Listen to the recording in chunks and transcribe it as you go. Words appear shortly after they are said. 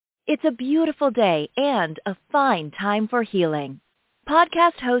It's a beautiful day and a fine time for healing.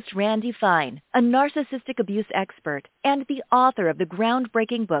 Podcast host Randy Fine, a narcissistic abuse expert and the author of the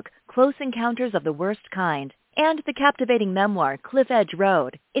groundbreaking book Close Encounters of the Worst Kind and the captivating memoir Cliff Edge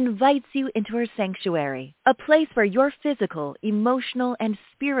Road, invites you into her sanctuary, a place where your physical, emotional, and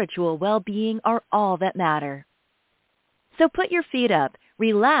spiritual well-being are all that matter. So put your feet up,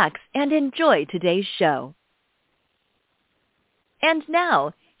 relax, and enjoy today's show. And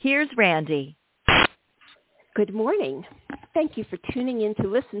now, here's Randy. Good morning. Thank you for tuning in to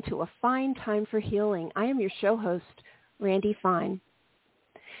listen to A Fine Time for Healing. I am your show host, Randy Fine.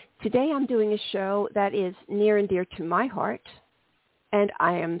 Today I'm doing a show that is near and dear to my heart, and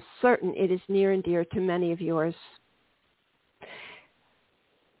I am certain it is near and dear to many of yours.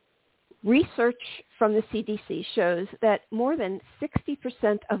 Research from the CDC shows that more than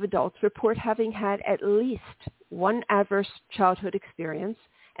 60% of adults report having had at least one adverse childhood experience,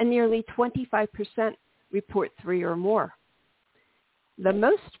 and nearly 25% report 3 or more. The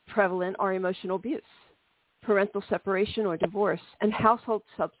most prevalent are emotional abuse, parental separation or divorce, and household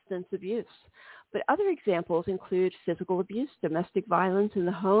substance abuse. But other examples include physical abuse, domestic violence in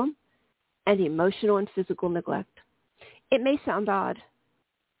the home, and emotional and physical neglect. It may sound odd,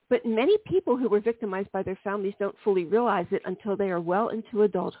 but many people who were victimized by their families don't fully realize it until they are well into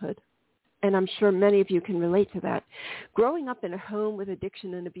adulthood. And I'm sure many of you can relate to that. Growing up in a home with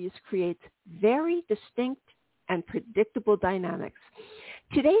addiction and abuse creates very distinct and predictable dynamics.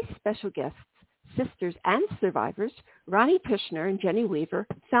 Today's special guests, sisters and survivors, Ronni Tichenor and Jennie Weaver,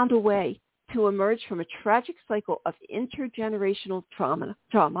 found a way to emerge from a tragic cycle of intergenerational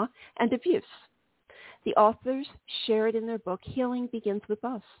trauma and abuse. The authors share it in their book, Healing Begins With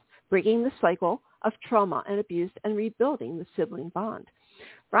Us, breaking the cycle of trauma and abuse and rebuilding the sibling bond.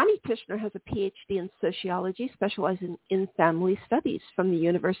 Ronni Tichenor has a PhD in sociology, specializing in family studies from the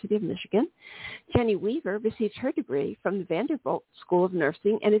University of Michigan. Jennie Weaver received her degree from the Vanderbilt School of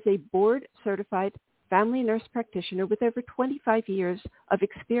Nursing and is a board-certified family nurse practitioner with over 25 years of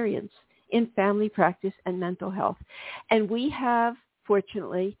experience in family practice and mental health. And we have,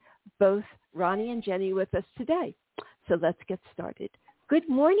 fortunately, both Ronni and Jennie with us today. So let's get started. Good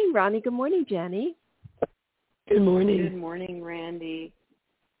morning, Ronni. Good morning, Jennie. Good morning. Good morning, Randy.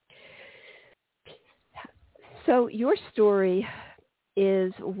 So your story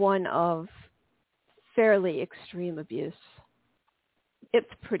is one of fairly extreme abuse. It's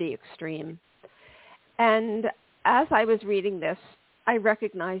pretty extreme. And as I was reading this, I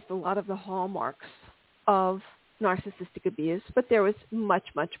recognized a lot of the hallmarks of narcissistic abuse, but there was much,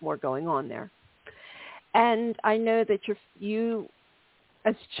 much more going on there. And I know that you,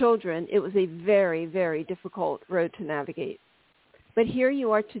 as children, it was a very, very difficult road to navigate. But here you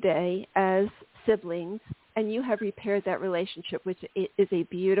are today as siblings, and you have repaired that relationship, which is a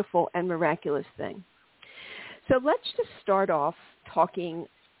beautiful and miraculous thing. So let's just start off talking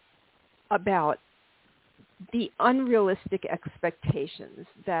about the unrealistic expectations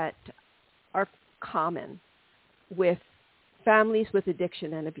that are common with families with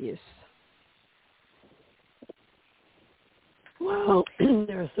addiction and abuse. Wow,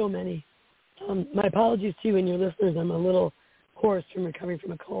 there are so many. My apologies to you and your listeners. I'm a little hoarse from recovering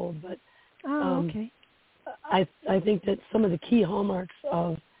from a cold, but okay. I think that some of the key hallmarks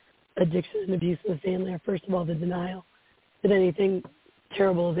of addiction and abuse in the family are, first of all, the denial that anything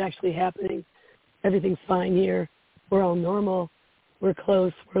terrible is actually happening. Everything's fine here. We're all normal. We're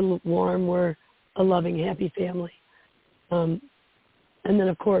close. We're warm. We're a loving, happy family. And then,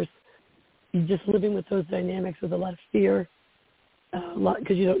 of course, you're just living with those dynamics with a lot of fear,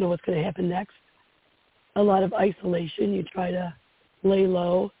 because you don't know what's going to happen next. A lot of isolation. You try to lay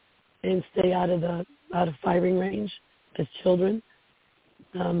low and stay out of firing range as children.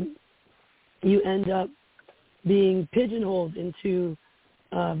 You end up being pigeonholed into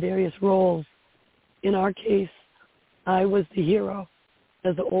various roles. In our case, I was the hero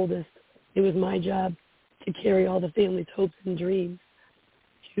as the oldest. It was my job to carry all the family's hopes and dreams,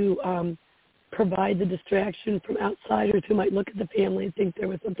 to provide the distraction from outsiders who might look at the family and think there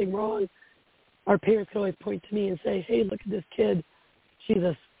was something wrong. Our parents could always point to me and say, hey, look at this kid. She's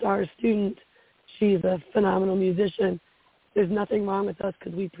a star student. She's a phenomenal musician. There's nothing wrong with us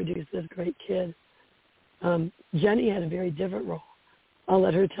because we produced this great kid. Jennie had a very different role. I'll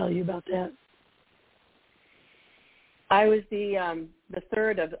let her tell you about that. I was the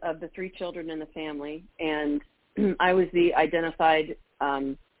third of the 3 children in the family, and I was the identified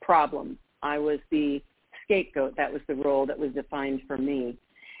problem. I was the scapegoat. That was the role that was defined for me.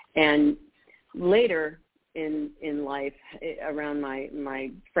 And later in life, around my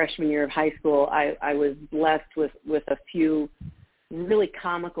freshman year of high school, I was blessed with a few really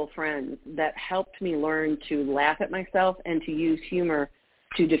comical friends that helped me learn to laugh at myself and to use humor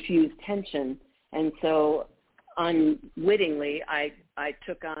to diffuse tension. And so unwittingly, I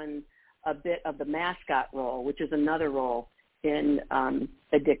took on a bit of the mascot role, which is another role in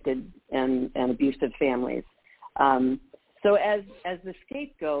addicted and abusive families. So as the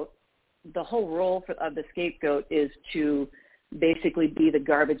scapegoat, the whole role of the scapegoat is to basically be the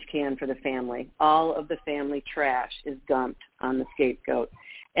garbage can for the family. All of the family trash is dumped on the scapegoat.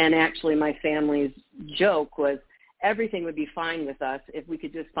 And actually my family's joke was everything would be fine with us if we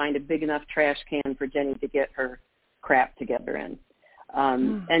could just find a big enough trash can for Jennie to get her crap together in.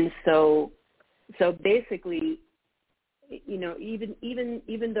 And so basically, you know,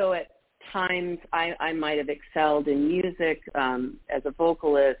 even though at times I might have excelled in music as a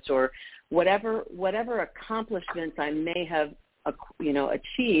vocalist or whatever accomplishments I may have,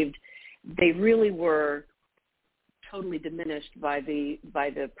 achieved, they really were totally diminished by the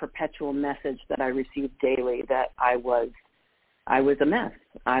perpetual message that I received daily that I was a mess,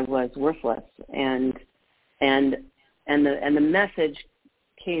 I was worthless, and the message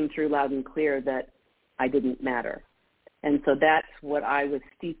came through loud and clear that I didn't matter. And so that's what I was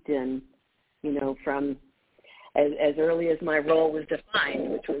steeped in, from as early as my role was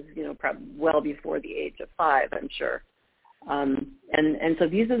defined, which was, probably well before the age of 5, I'm sure. And so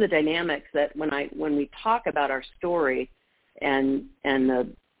these are the dynamics that when we talk about our story and the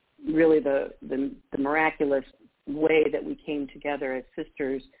miraculous way that we came together as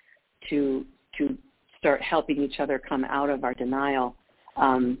sisters to start helping each other come out of our denial.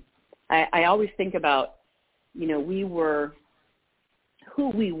 I always think about, we were who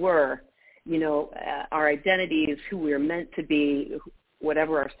we were, our identities, who we were meant to be,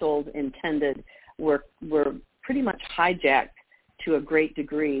 whatever our souls intended, were pretty much hijacked to a great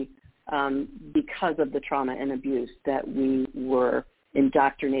degree because of the trauma and abuse that we were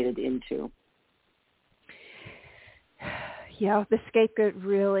indoctrinated into. Yeah, the scapegoat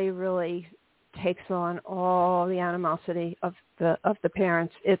really, really takes on all the animosity of the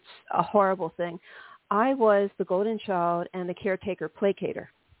parents. It's a horrible thing. I was the golden child and the caretaker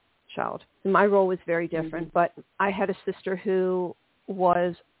placater child. My role was very different, but I had a sister who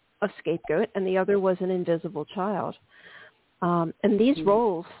was a scapegoat and the other was an invisible child. And these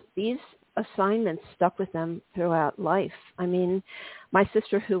roles, these assignments stuck with them throughout life. I mean, my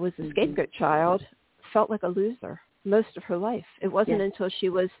sister who was a scapegoat child felt like a loser most of her life. It wasn't until she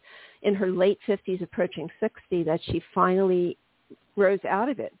was in her late 50s, approaching 60, that she finally rose out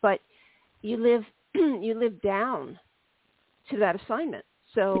of it. But you live down to that assignment.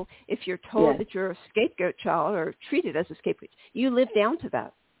 So if you're told that you're a scapegoat child or treated as a scapegoat, you live down to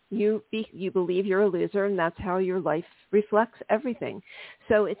that. You believe you're a loser, and that's how your life reflects everything.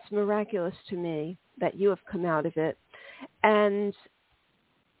 So it's miraculous to me that you have come out of it. And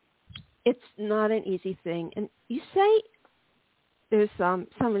it's not an easy thing. And you say there's so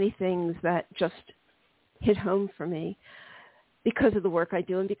many things that just hit home for me because of the work I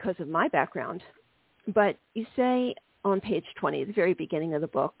do and because of my background. But you say on page 20, the very beginning of the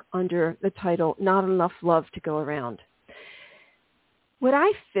book, under the title, Not Enough Love to Go Around. What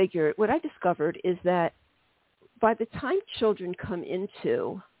I discovered is that by the time children come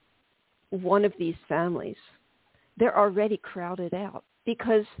into one of these families, they're already crowded out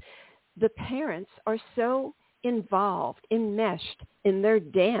because the parents are so involved, enmeshed in their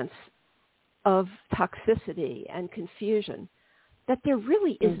dance of toxicity and confusion that there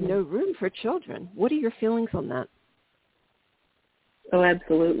really is no room for children. What are your feelings on that? Oh,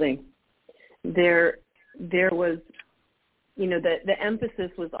 absolutely. There was, the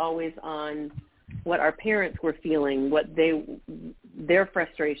emphasis was always on what our parents were feeling, their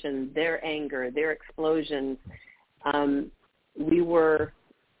frustration, their anger, their explosions. We were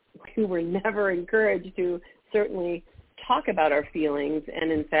never encouraged to certainly talk about our feelings.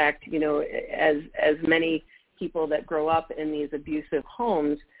 And in fact, as many people that grow up in these abusive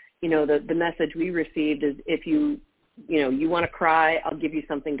homes, the message we received is if you want to cry, I'll give you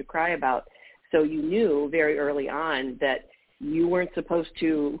something to cry about. So you knew very early on that you weren't supposed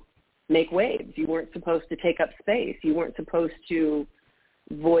to make waves. You weren't supposed to take up space. You weren't supposed to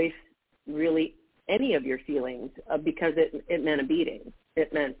voice really any of your feelings because it meant a beating.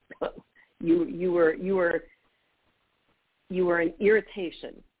 It meant you were an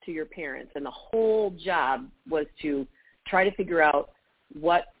irritation to your parents, and the whole job was to try to figure out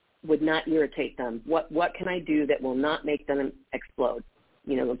what would not irritate them. What can I do that will not make them explode?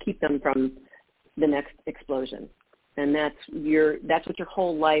 Will keep them from the next explosion. And that's what your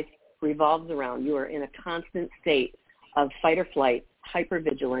whole life revolves around. You are in a constant state of fight or flight,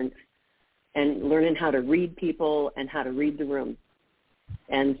 hypervigilance, and learning how to read people and how to read the room.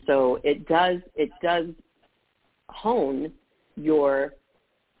 And so it does hone your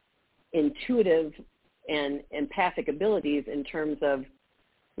intuitive and empathic abilities in terms of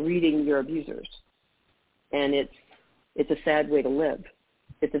reading your abusers. And it's a sad way to live.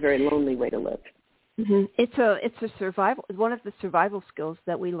 It's a very lonely way to live. Mm-hmm. It's a survival, one of the survival skills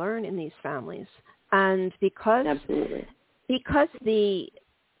that we learn in these families. And because the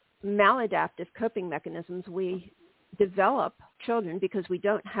maladaptive coping mechanisms we develop children, because we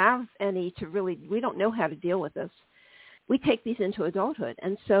don't have any we don't know how to deal with this, we take these into adulthood.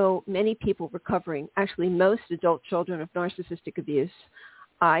 And so many people recovering, actually most adult children of narcissistic abuse,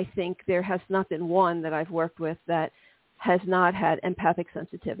 I think there has not been one that I've worked with that has not had empathic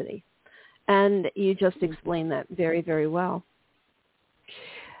sensitivity. And you just explained that very, very well.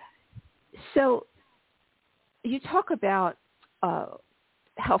 So you talk about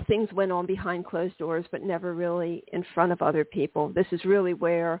how things went on behind closed doors, but never really in front of other people. This is really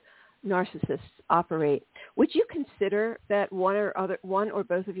where narcissists operate. Would you consider that one or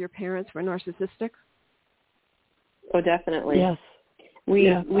both of your parents were narcissistic? Oh, definitely. Yes. We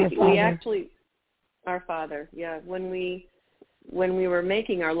actually, our father, yeah. When we were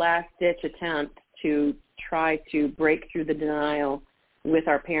making our last ditch attempt to try to break through the denial with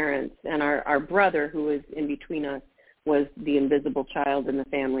our parents, and our brother, who was in between us, was the invisible child in the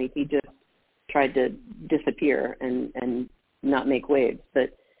family. He just tried to disappear and not make waves.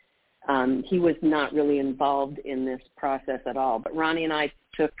 But he was not really involved in this process at all. But Ronni and I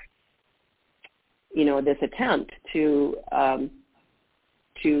took, this attempt to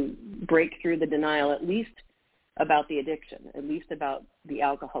break through the denial, at least about the addiction, at least about the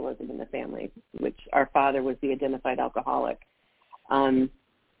alcoholism in the family, which our father was the identified alcoholic. And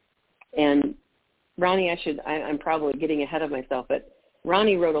Ronni, I'm probably getting ahead of myself, but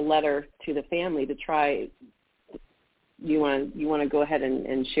Ronni wrote a letter to the family to try. You want to go ahead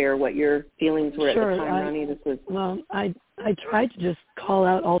and share what your feelings were at the time, Ronni? Well, I tried to just call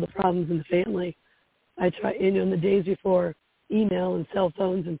out all the problems in the family. I tried, in the days before email and cell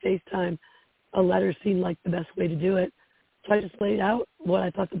phones and FaceTime, a letter seemed like the best way to do it. So I just laid out what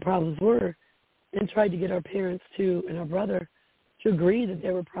I thought the problems were and tried to get our parents and our brother to agree that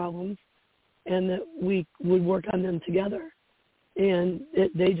there were problems and that we would work on them together. And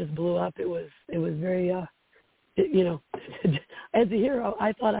they just blew up. It was very, as a hero,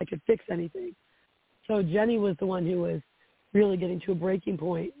 I thought I could fix anything. So Jennie was the one who was really getting to a breaking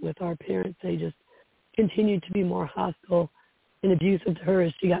point with our parents. They just continued to be more hostile and abusive to her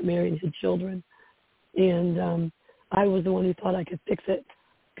as she got married and had children. And I was the one who thought I could fix it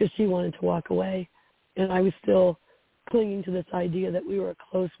because she wanted to walk away. And I was still clinging to this idea that we were a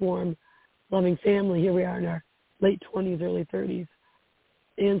close, warm, loving family. Here we are in our late 20s, early 30s.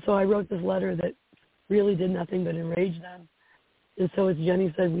 And so I wrote this letter that really did nothing but enrage them. And so as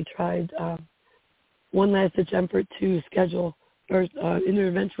Jennie said, we tried one last-ditch effort to schedule our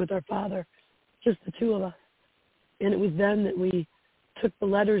intervention with our father, just the two of us. And it was then that we took the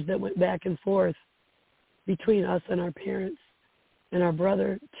letters that went back and forth between us and our parents and our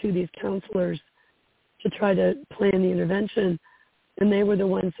brother to these counselors to try to plan the intervention. And they were the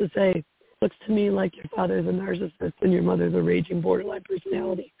ones to say, looks to me like your father's a narcissist and your mother's a raging borderline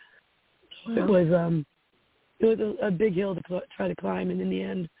personality. So it was a big hill to try to climb. And in the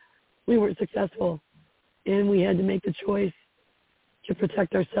end, we weren't successful. And we had to make the choice to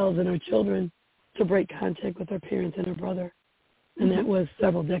protect ourselves and our children to break contact with our parents and our brother. And that was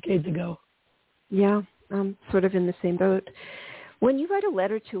several decades ago. Yeah, I'm sort of in the same boat. When you write a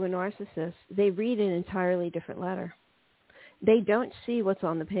letter to a narcissist, they read an entirely different letter. They don't see what's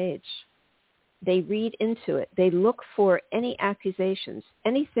on the page. They read into it. They look for any accusations,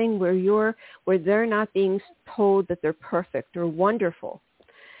 anything where they're not being told that they're perfect or wonderful.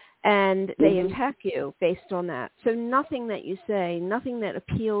 And they attack you based on that. So nothing that you say, nothing that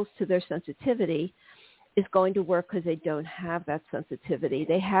appeals to their sensitivity is going to work because they don't have that sensitivity.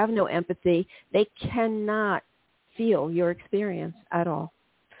 They have no empathy. They cannot feel your experience at all.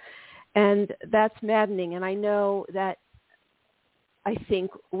 And that's maddening. And I know that I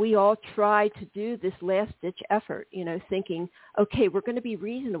think we all try to do this last-ditch effort, thinking, okay, we're going to be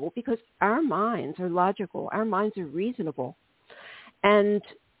reasonable because our minds are logical. Our minds are reasonable. And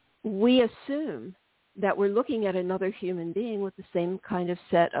we assume that we're looking at another human being with the same kind of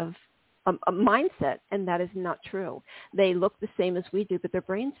set of a mindset, and that is not true. They look the same as we do, but their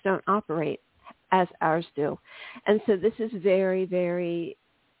brains don't operate as ours do. And so this is very, very,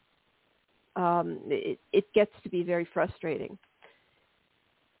 it gets to be very frustrating.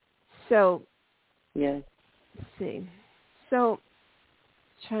 So, yes. Let's see. So,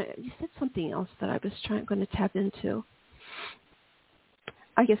 you said something else that I was going to tap into.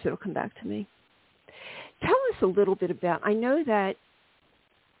 I guess it'll come back to me. Tell us a little bit about, I know that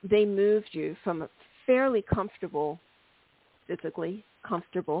they moved you from a fairly comfortable, physically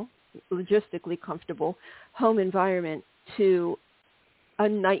comfortable, logistically comfortable home environment to a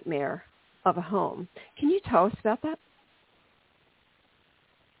nightmare of a home. Can you tell us about that?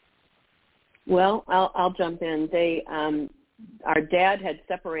 Well, I'll jump in. Our dad had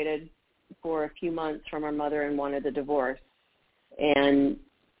separated for a few months from our mother and wanted a divorce, and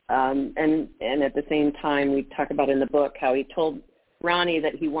at the same time, we talk about in the book how he told Ronni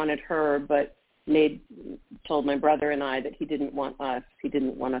that he wanted her, but told my brother and I that he didn't want us. He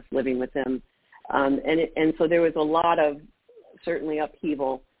didn't want us living with him, and so there was a lot of certainly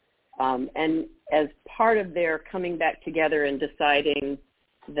upheaval, and as part of their coming back together and deciding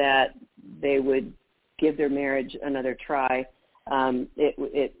that they would give their marriage another try,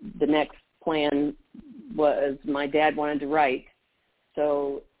 the next plan was my dad wanted to write,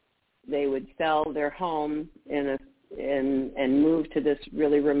 so they would sell their home and move to this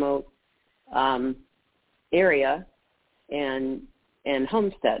really remote area and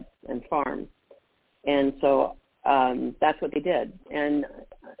homestead and farm, and so that's what they did, and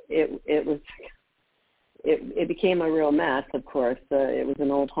it became a real mess. Of course, it was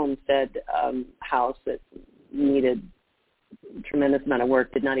an old homestead house that needed a tremendous amount of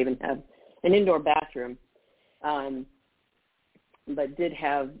work. Did not even have an indoor bathroom, but did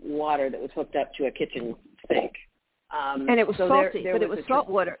have water that was hooked up to a kitchen sink. And it was salty, but it was salt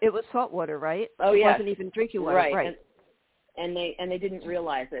water. It was salt water, right? Oh, yeah. It wasn't even drinking water, right? And they didn't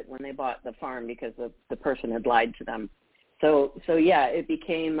realize it when they bought the farm because the person had lied to them. So yeah, it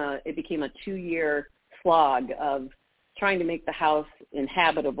became a 2-year slog of trying to make the house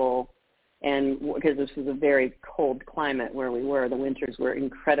inhabitable, and because this was a very cold climate where we were, the winters were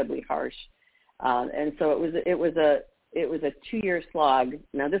incredibly harsh, and so it was a 2-year slog.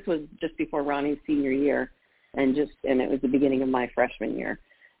 Now this was just before Ronnie's senior year, and it was the beginning of my freshman year.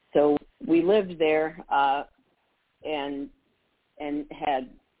 So we lived there and had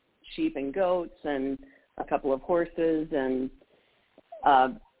sheep and goats and a couple of horses, and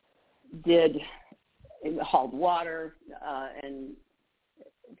hauled water and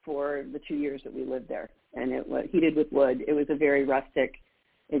for the 2 years that we lived there, and it was heated with wood. It was a very rustic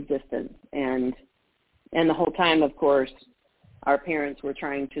existence, and the whole time, of course, our parents were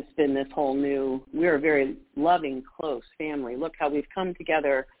trying to spin this whole new. We're a very loving, close family. Look how we've come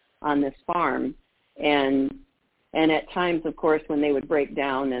together on this farm, and at times, of course, when they would break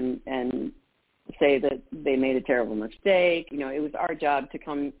down and say that they made a terrible mistake, it was our job to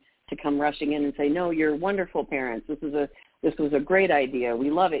come rushing in and say, no, you're wonderful parents. This was a great idea. We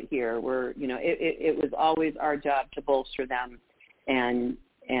love it here. It was always our job to bolster them and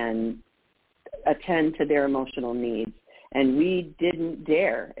attend to their emotional needs. And we didn't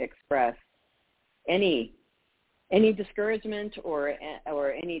dare express any discouragement or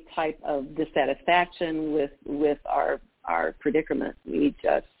any type of dissatisfaction with our predicament. We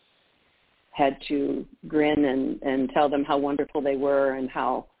just had to grin and tell them how wonderful they were and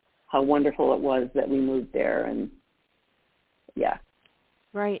how wonderful it was that we moved there. And yeah.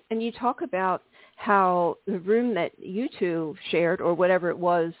 Right. And you talk about how the room that you two shared, or whatever it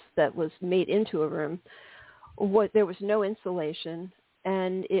was that was made into a room, there was no insulation,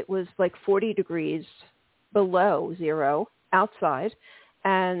 and it was like 40 degrees below zero outside,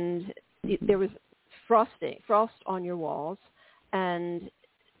 and there was frost on your walls, and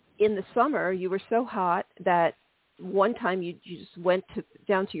in the summer you were so hot that one time you just went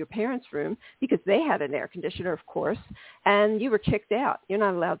down to your parents' room because they had an air conditioner, of course, and you were kicked out. You're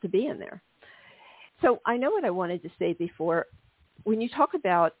not allowed to be in there. So I know what I wanted to say before. When you talk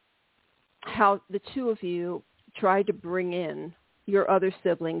about how the two of you tried to bring in your other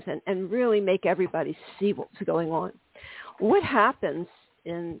siblings and really make everybody see what's going on, what happens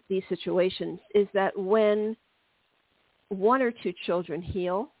in these situations is that when one or two children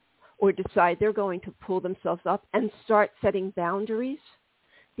heal or decide they're going to pull themselves up and start setting boundaries,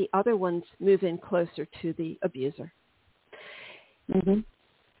 the other ones move in closer to the abuser. Mm-hmm.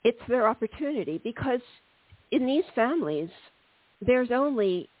 It's their opportunity, because in these families, there's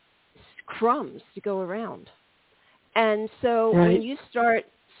only crumbs to go around. And so when you start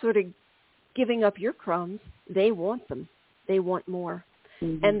sort of giving up your crumbs, they want them. They want more.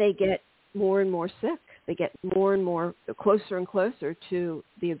 Mm-hmm. And they get more and more sick. They get more and more closer and closer to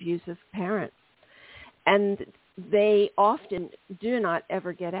the abusive parent. And they often do not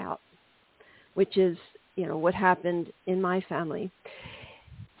ever get out, which is, what happened in my family.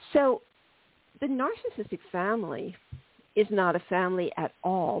 So the narcissistic family is not a family at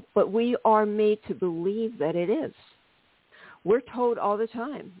all, but we are made to believe that it is. we're told all the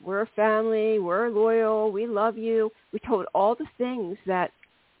time, we're a family, we're loyal, we love you. We're told all the things that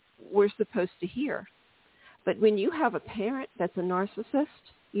we're supposed to hear. But when you have a parent that's a narcissist,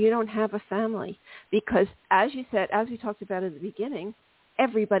 you don't have a family, because as you said, as we talked about at the beginning,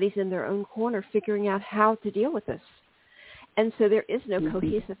 everybody's in their own corner figuring out how to deal with this. And so there is no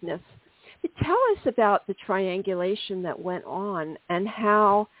cohesiveness. But tell us about the triangulation that went on and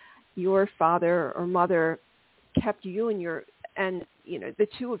how your father or mother kept you and the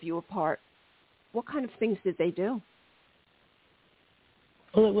two of you apart. What kind of things did they do?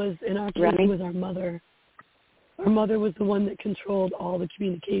 Well, it was, in our case, it was our mother. Our mother was the one that controlled all the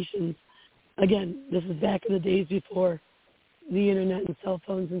communications. Again, this is back in the days before the internet and cell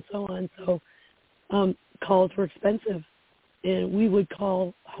phones and so on. So calls were expensive. And we would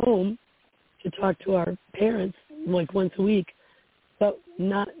call home to talk to our parents like once a week, but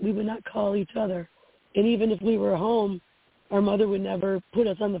we would not call each other. And even if we were home, our mother would never put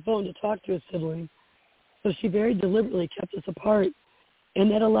us on the phone to talk to a sibling. So she very deliberately kept us apart, and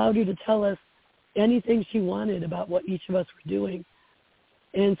that allowed her to tell us anything she wanted about what each of us were doing.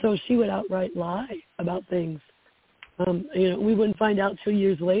 And so she would outright lie about things. We wouldn't find out 2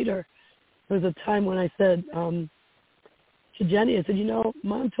 years later. There was a time when I said to Jenny, I said,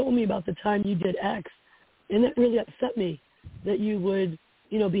 Mom told me about the time you did X, and that really upset me that you would,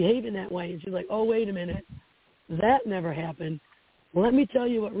 behave in that way. And she's like, oh, wait a minute. That never happened. Well, let me tell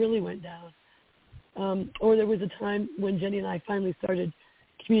you what really went down. Or there was a time when Jenny and I finally started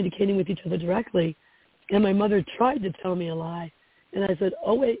communicating with each other directly, and my mother tried to tell me a lie. And I said,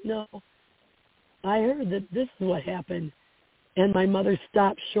 oh, wait, no. I heard that this is what happened. And my mother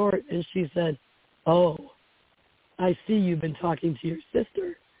stopped short, and she said, oh, I see you've been talking to your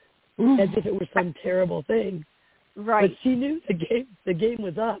sister, as if it were some terrible thing. Right. But she knew the game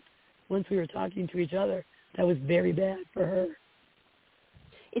was up once we were talking to each other. That was very bad for her.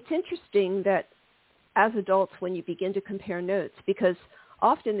 It's interesting that as adults, when you begin to compare notes, because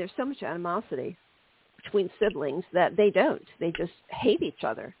often there's so much animosity between siblings that they just hate each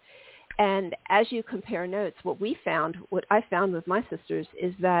other. And as you compare notes, what I found with my sisters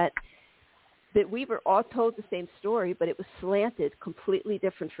is that we were all told the same story, but it was slanted completely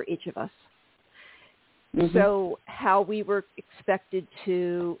different for each of us. Mm-hmm. So how we were expected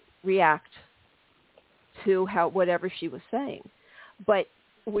to react to whatever she was saying. But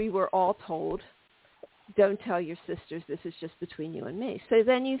we were all told, don't tell your sisters, this is just between you and me. So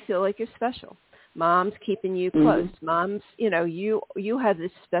then you feel like you're special. Mom's keeping you close. Mm-hmm. Mom's, you have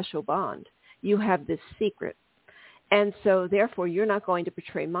this special bond. You have this secret. And so therefore you're not going to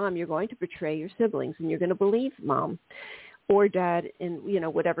betray Mom. You're going to betray your siblings, and you're going to believe Mom or Dad in,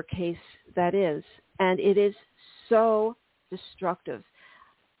 whatever case that is. And it is so destructive.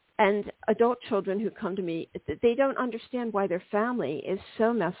 And adult children who come to me, they don't understand why their family is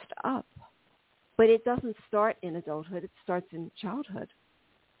so messed up. But it doesn't start in adulthood. It starts in childhood.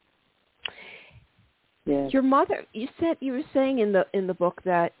 Yeah. Your mother, you were saying in the book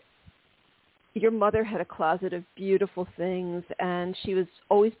that your mother had a closet of beautiful things, and she was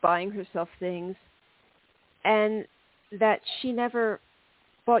always buying herself things, and that she never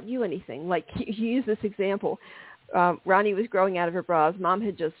bought you anything. Like, you use this example. Ronni was growing out of her bras. Mom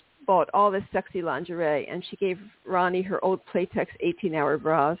had just bought all this sexy lingerie, and she gave Ronni her old Playtex 18-hour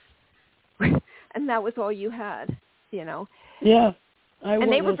bras. And that was all you had, Yeah.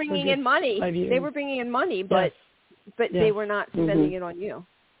 And they were bringing in money. They were bringing in money, but they were not spending it on you.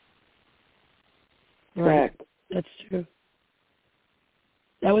 Right. That's true.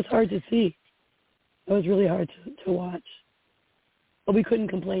 That was hard to see. That was really hard to watch. But we couldn't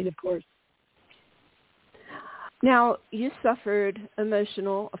complain, of course. Now, you suffered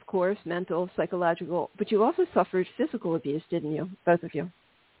emotional, of course, mental, psychological, but you also suffered physical abuse, didn't you? Both of you.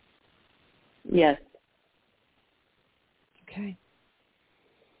 Yes. Okay.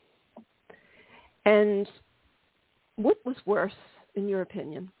 And what was worse, in your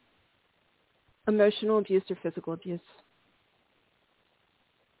opinion? Emotional abuse or physical abuse?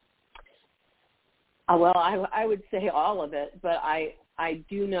 Well, I would say all of it, but I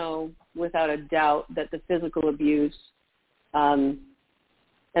do know without a doubt that the physical abuse and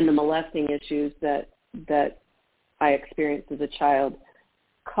the molesting issues that I experienced as a child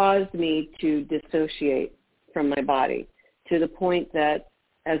caused me to dissociate from my body to the point that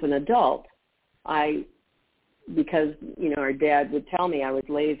as an adult, because our dad would tell me I was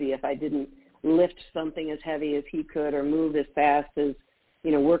lazy if I didn't lift something as heavy as he could or move as fast as,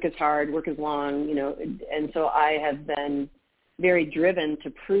 work as hard, work as long, and so I have been very driven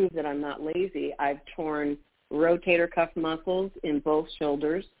to prove that I'm not lazy. I've torn rotator cuff muscles in both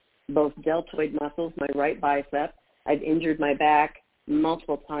shoulders, both deltoid muscles, my right bicep. I've injured my back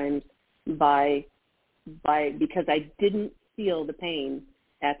multiple times because I didn't feel the pain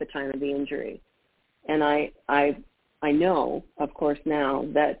at the time of the injury. And I know, of course, now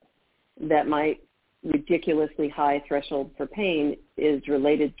that my ridiculously high threshold for pain is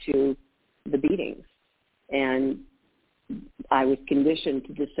related to the beatings. And I was conditioned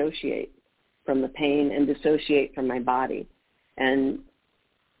to dissociate from the pain and dissociate from my body. And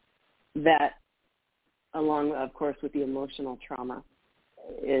that, along, of course, with the emotional trauma,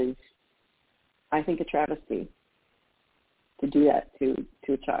 is, I think, a travesty to do that to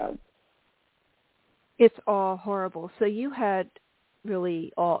a child. It's all horrible. So you had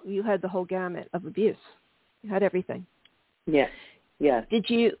really the whole gamut of abuse. You had everything. Yes. Yes. Did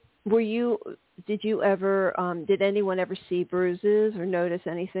anyone ever see bruises or notice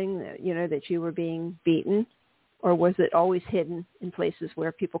anything that you were being beaten, or was it always hidden in places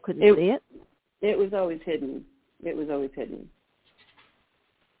where people couldn't see it? It was always hidden. We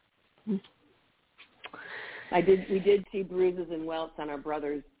did see bruises and welts on our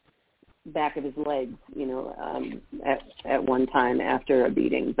brother's back of his legs, at one time after a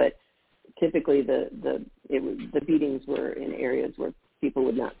beating. But typically the beatings were in areas where people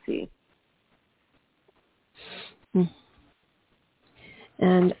would not see.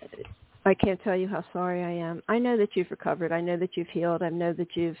 And I can't tell you how sorry I am. I know that you've recovered. I know that you've healed. I know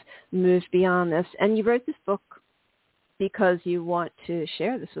that you've moved beyond this. And you wrote this book because you want to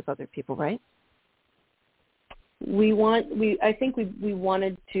share this with other people, right? I think we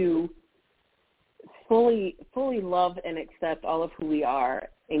wanted to fully love and accept all of who we are,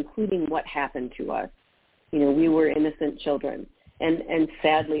 including what happened to us. We were innocent children, and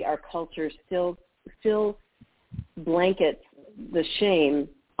sadly, our culture still blankets the shame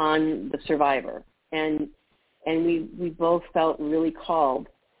on the survivor, and we both felt really called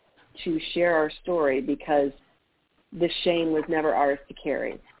to share our story because the shame was never ours to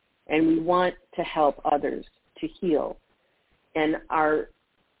carry, and we want to help others to heal, and our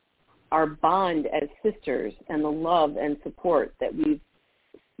bond as sisters and the love and support that we've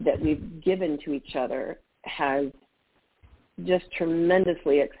given to each other has just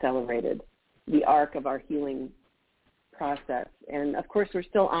tremendously accelerated the arc of our healing process. And of course, we're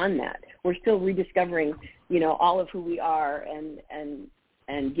still on that. We're still rediscovering, all of who we are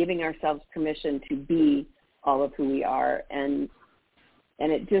and giving ourselves permission to be all of who we are. And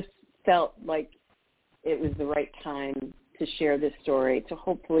it just felt like it was the right time to share this story to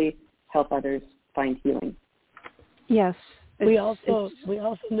hopefully help others find healing. Yes. We also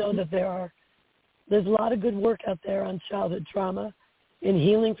know that there's a lot of good work out there on childhood trauma and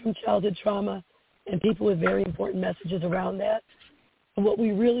healing from childhood trauma and people with very important messages around that. And what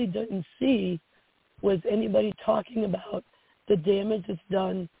we really didn't see was anybody talking about the damage that's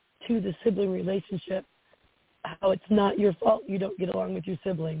done to the sibling relationship, how it's not your fault you don't get along with your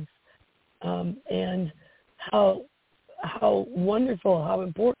siblings, and how wonderful, how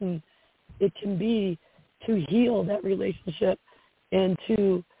important it can be to heal that relationship and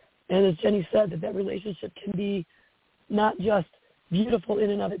as Jennie said, that relationship can be not just beautiful in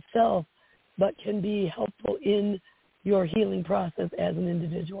and of itself, but can be helpful in your healing process as an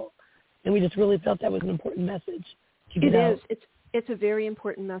individual. And we just really felt that was an important message to get out. It is. It's a very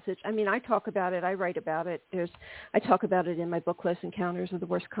important message. I mean, I talk about it. I write about it. I talk about it in my book, Close Encounters of the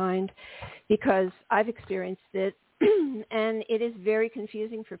Worst Kind, because I've experienced it, and it is very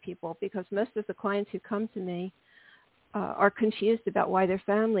confusing for people because most of the clients who come to me are confused about why their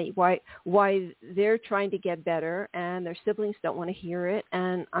family, why they're trying to get better, and their siblings don't want to hear it.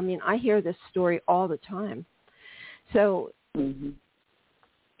 And, I mean, I hear this story all the time. So, I'm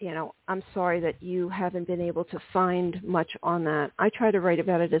sorry that you haven't been able to find much on that. I try to write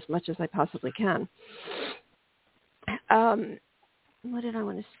about it as much as I possibly can. What did I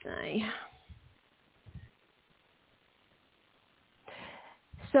want to say?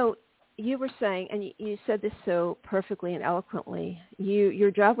 So you were saying, and you said this so perfectly and eloquently,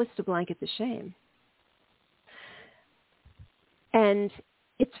 your job was to blanket the shame. And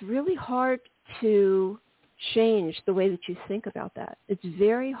it's really hard to change the way that you think about that. It's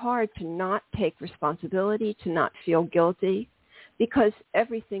very hard to not take responsibility, to not feel guilty, because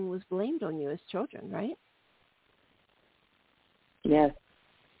everything was blamed on you as children, right? Yes.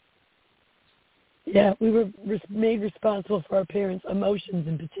 Yeah, we were made responsible for our parents' emotions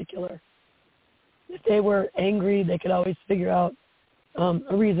in particular. If they were angry, they could always figure out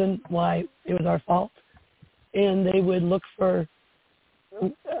a reason why it was our fault. And they would look for,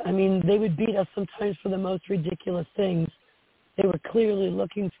 they would beat us sometimes for the most ridiculous things. They were clearly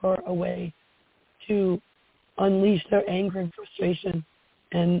looking for a way to unleash their anger and frustration.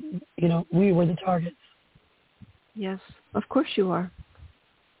 And, we were the targets. Yes, of course you are.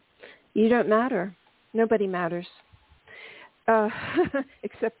 You don't matter. Nobody matters.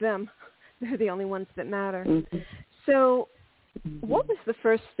 Except them. They're the only ones that matter. Mm-hmm. So what was the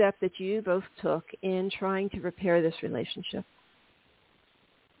first step that you both took in trying to repair this relationship?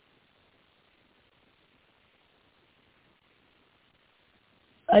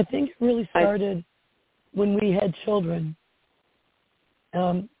 I think it really started when we had children.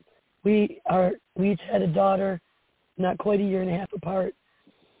 We each had a daughter, not quite a year and a half apart,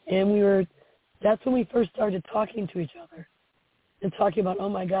 and that's when we first started talking to each other and talking about, oh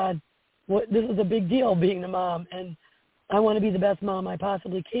my God, this is a big deal being a mom, and I want to be the best mom I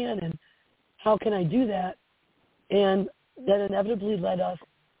possibly can, and how can I do that? And that inevitably led us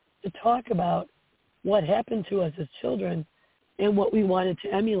to talk about what happened to us as children and what we wanted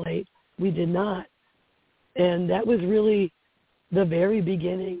to emulate. We did not. And that was really the very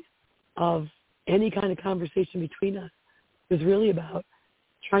beginning of any kind of conversation between us. It was really about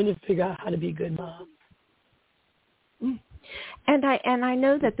trying to figure out how to be good moms. And I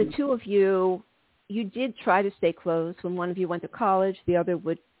know that the two of you did try to stay close. When one of you went to college, the other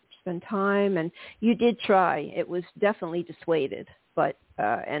would spend time, and you did try. It was definitely dissuaded, but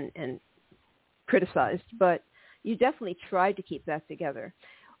and criticized, but you definitely tried to keep that together.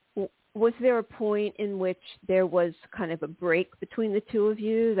 Was there a point in which there was kind of a break between the two of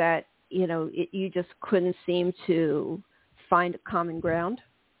you that, you just couldn't seem to find common ground?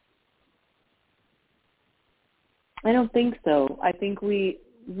 I don't think so. I think we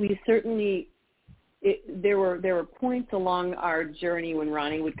certainly, there were points along our journey when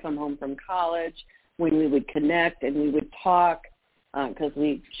Ronni would come home from college, when we would connect and we would talk because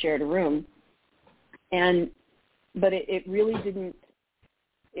we shared a room. But it really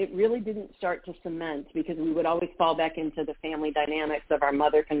didn't start to cement, because we would always fall back into the family dynamics of our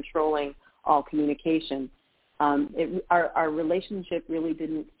mother controlling all communication. Our relationship really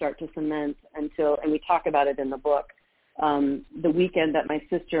didn't start to cement until, and we talk about it in the book, the weekend that my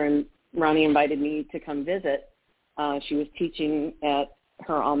sister and Ronni invited me to come visit. She was teaching at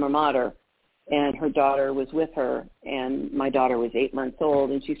her alma mater, and her daughter was with her, and my daughter was 8 months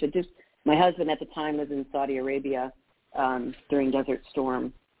old, and she said, my husband at the time was in Saudi Arabia during Desert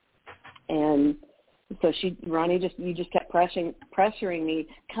Storm. And so Ronni just kept pressuring me,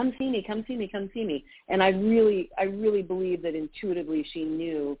 come see me. And I really believe that intuitively she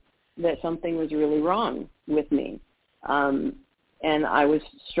knew that something was really wrong with me. And I was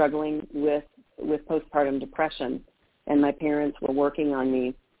struggling with postpartum depression, and my parents were working on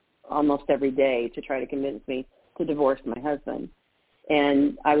me almost every day to try to convince me to divorce my husband.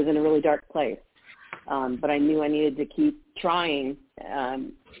 And I was in a really dark place. But I knew I needed to keep trying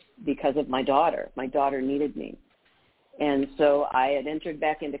because of my daughter. My daughter needed me. And so I had entered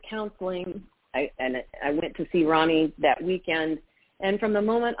back into counseling, I went to see Ronni that weekend. And from the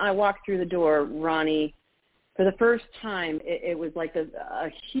moment I walked through the door, Ronni, for the first time, it was like a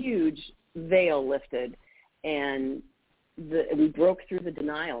huge veil lifted. And we broke through the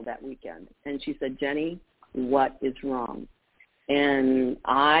denial that weekend. And she said, Jennie, what is wrong? And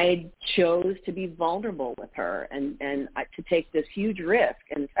I chose to be vulnerable with her and to take this huge risk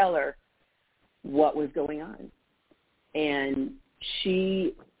and tell her what was going on. And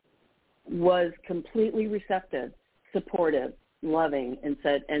she was completely receptive, supportive, loving, and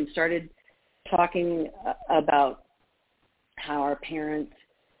started talking about how our parents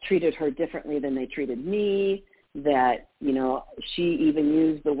treated her differently than they treated me, that, she even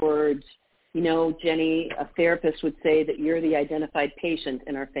used the words, Jennie, a therapist would say that you're the identified patient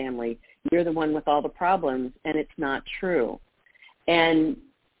in our family. You're the one with all the problems, and it's not true. And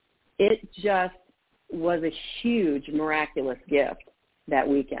it just was a huge, miraculous gift that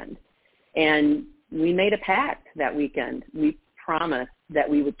weekend. And we made a pact that weekend. We promised that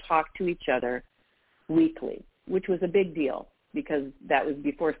we would talk to each other weekly, which was a big deal because that was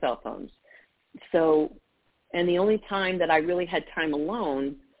before cell phones. So, and the only time that I really had time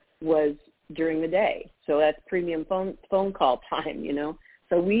alone was during the day. So that's premium phone call time,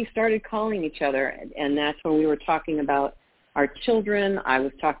 So we started calling each other, and that's when we were talking about our children. I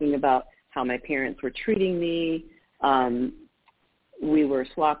was talking about how my parents were treating me. We were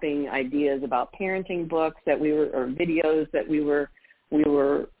swapping ideas about parenting books or videos that we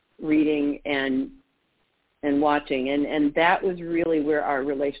were reading and watching. And that was really where our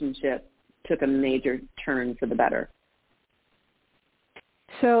relationship took a major turn for the better.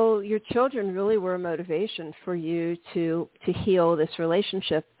 So your children really were a motivation for you to heal this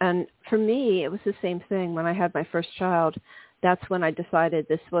relationship. And for me, it was the same thing. When I had my first child, that's when I decided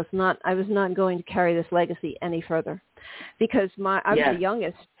I was not going to carry this legacy any further. because I was Yes. the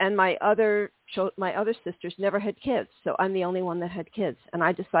youngest, and my other sisters never had kids, so I'm the only one that had kids, and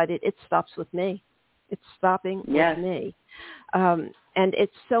I decided it stops with me. It's stopping Yes. with me. And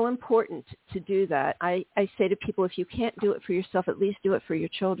it's so important to do that. I say to people, if you can't do it for yourself, at least do it for your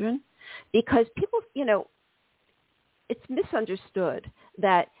children, because people, it's misunderstood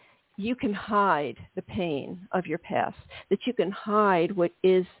that you can hide the pain of your past, that you can hide what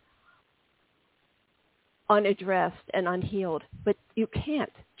is unaddressed and unhealed, but you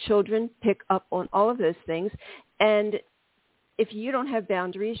can't. Children pick up on all of those things, and if you don't have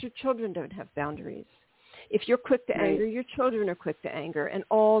boundaries, your children don't have boundaries. If you're quick to anger, your children are quick to anger, and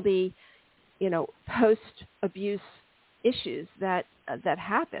all the, post-abuse issues that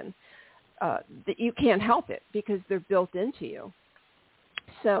happen, that you can't help it because they're built into you.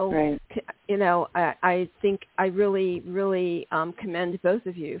 So, I think I really, really commend both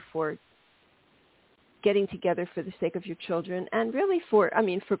of you for getting together for the sake of your children, and really for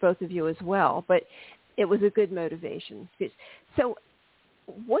both of you as well. But it was a good motivation. So,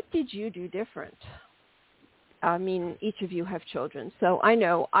 what did you do different? Each of you have children, so I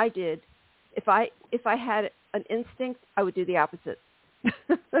know I did. If I had an instinct, I would do the opposite.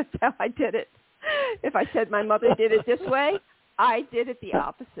 That's how I did it. If I said my mother did it this way, I did it the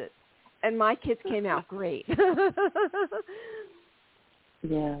opposite, and my kids came out great.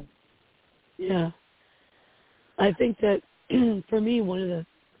 Yeah. I think that for me, one of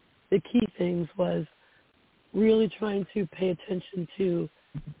the key things was really trying to pay attention to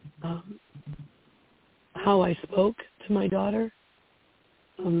how I spoke to my daughter,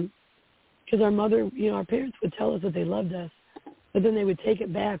 because our mother, our parents would tell us that they loved us, but then they would take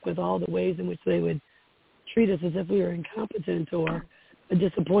it back with all the ways in which they would treat us as if we were incompetent or a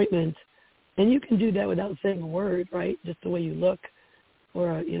disappointment. And you can do that without saying a word, right? Just the way you look, or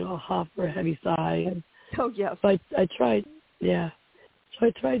a huff or a heavy sigh. And oh yes. so I tried, So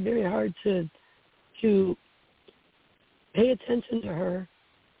I tried very hard to pay attention to her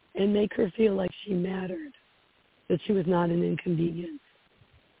and make her feel like she mattered, that she was not an inconvenience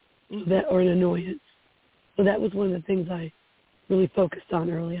or an annoyance. So that was one of the things I really focused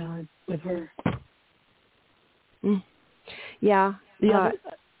on early on with her. Yeah.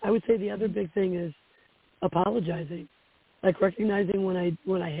 I would say the other big thing is apologizing, like recognizing when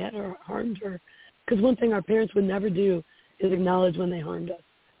I had or harmed her. Because one thing our parents would never do is acknowledge when they harmed us.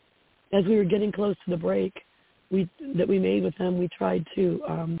 As we were getting close to the break that we made with them, we tried to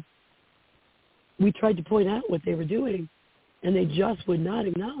point out what they were doing, and they just would not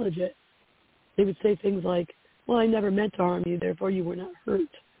acknowledge it. They would say things like, "Well, I never meant to harm you, therefore you were not hurt."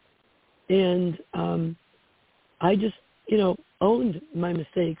 And I just, owned my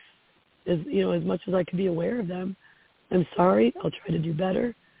mistakes as much as I could be aware of them. I'm sorry. I'll try to do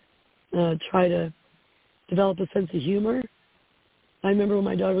better. Try to develop a sense of humor. I remember when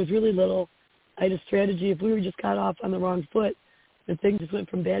my daughter was really little, I had a strategy. If we just got off on the wrong foot and things just went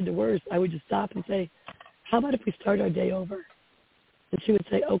from bad to worse, I would just stop and say, "How about if we start our day over?" And she would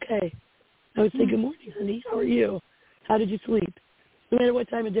say, "Okay." I would say, "Good morning, honey. How are you? How did you sleep?" No matter what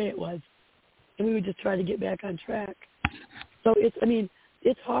time of day it was. And we would just try to get back on track. So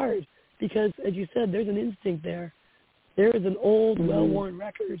it's hard because, as you said, there's an instinct there. There is an old, well-worn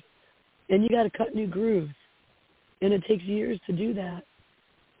record, and you got to cut new grooves. And it takes years to do that.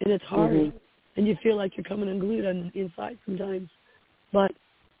 And it's hard. And you feel like you're coming unglued on the inside sometimes. But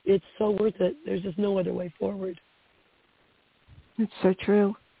it's so worth it. There's just no other way forward. That's so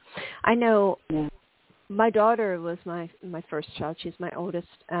true. I know my daughter was my first child. She's my oldest.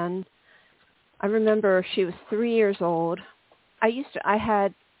 And I remember she was 3 years old. I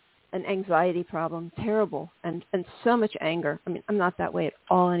had an anxiety problem, terrible, and so much anger. I'm not that way at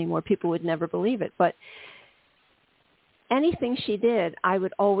all anymore. People would never believe it. But anything she did, I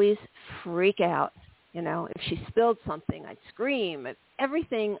would always freak out. If she spilled something, I'd scream.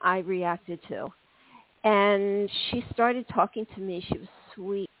 Everything I reacted to. And she started talking to me. She was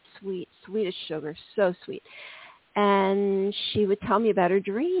sweet as sugar, so sweet. And she would tell me about her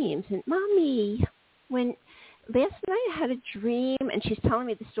dreams. And, "Mommy, when last night I had a dream," and she's telling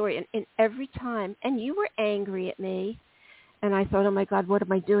me the story, and every time, "and you were angry at me." And I thought, oh my God, what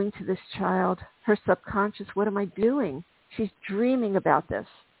am I doing to this child? Her subconscious, what am I doing? She's dreaming about this.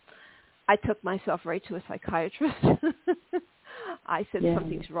 I took myself right to a psychiatrist. I said,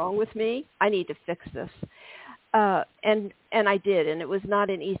 something's wrong with me. I need to fix this. And I did, and it was not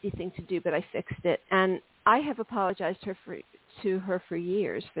an easy thing to do, but I fixed it. And I have apologized to her for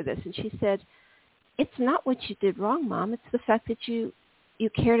years for this. And she said, "It's not what you did wrong, Mom. It's the fact that you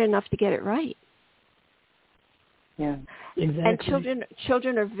cared enough to get it right." Yeah, exactly. And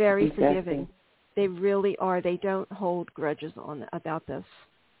children are very forgiving. They really are. They don't hold grudges about this.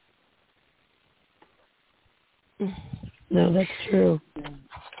 No, that's true.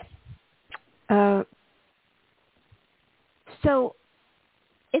 So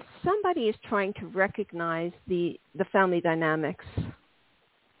if somebody is trying to recognize the family dynamics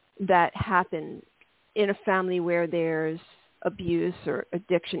that happen in a family where there's abuse or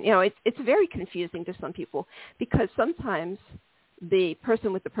addiction, it's very confusing to some people, because sometimes the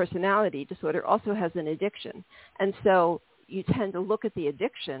person with the personality disorder also has an addiction. And so you tend to look at the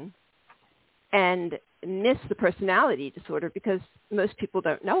addiction and miss the personality disorder because most people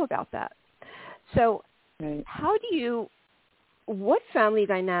don't know about that. So what family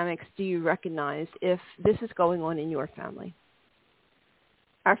dynamics do you recognize if this is going on in your family?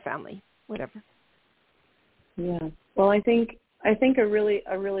 Our family, whatever. Yeah. Well, I think a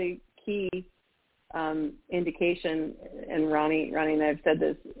really key indication, and Ronni and I've said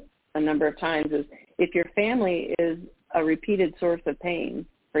this a number of times, is if your family is a repeated source of pain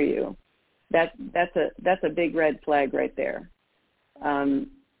for you, that's a big red flag right there.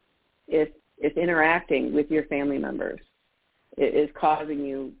 If interacting with your family members is causing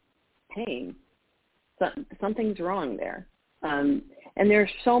you pain, something's wrong there. And there are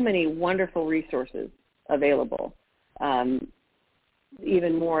so many wonderful resources available,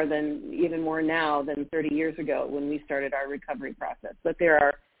 even more now than 30 years ago when we started our recovery process. But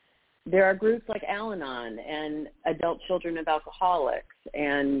there are groups like Al-Anon and Adult Children of Alcoholics,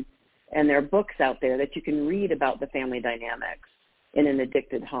 and there are books out there that you can read about the family dynamics in an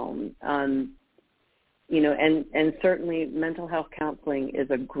addicted home. And certainly mental health counseling is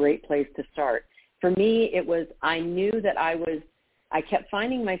a great place to start. For me, I knew that I kept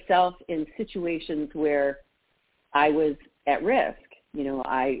finding myself in situations where I was at risk.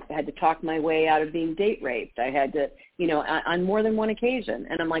 I had to talk my way out of being date raped. I had to, on more than one occasion.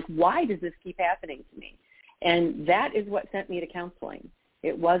 And I'm like, why does this keep happening to me? And that is what sent me to counseling.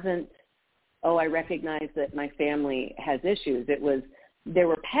 It wasn't, I recognize that my family has issues. There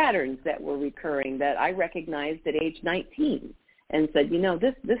were patterns that were recurring that I recognized at age 19 and said,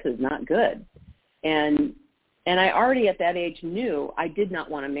 this is not good. And I already at that age knew I did not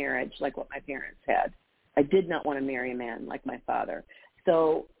want a marriage like what my parents had. I did not want to marry a man like my father.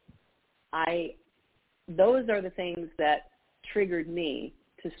 So those are the things that triggered me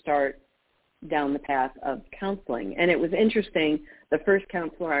to start down the path of counseling. And it was interesting, the first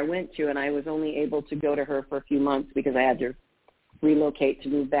counselor I went to, and I was only able to go to her for a few months because I had to relocate to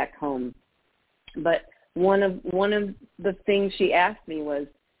move back home. But one of the things she asked me was,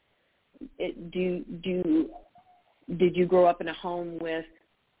 did you grow up in a home with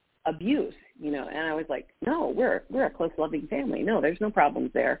abuse? And I was like, no, we're a close, loving family. No, there's no problems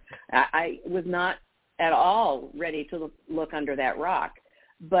there. I was not at all ready to look under that rock.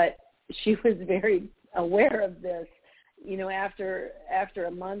 But she was very aware of this, after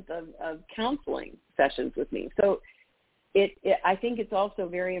a month of counseling sessions with me. So I think it's also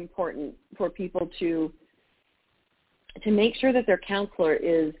very important for people to make sure that their counselor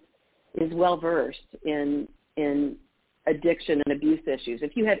is well versed in addiction and abuse issues.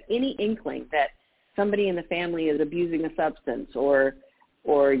 If you have any inkling that somebody in the family is abusing a substance, or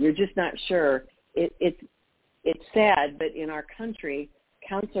you're just not sure, it's sad, but in our country,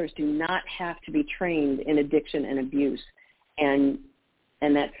 counselors do not have to be trained in addiction and abuse, and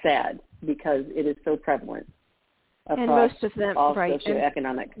that's sad because it is so prevalent across most of them, all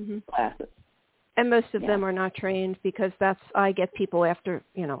socioeconomic classes. And most of them are not trained because I get people after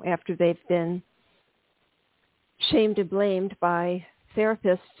they've been shamed and blamed by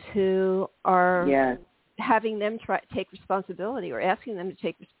therapists who are having them take responsibility, or asking them to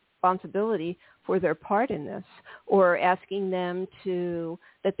take responsibility for their part in this, or asking them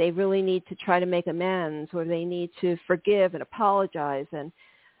that they really need to try to make amends, or they need to forgive and apologize, and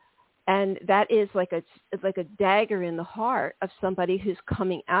that is like a dagger in the heart of somebody who's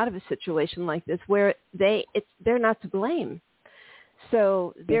coming out of a situation like this where they're not to blame.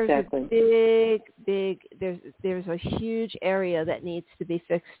 So there's a there's a huge area that needs to be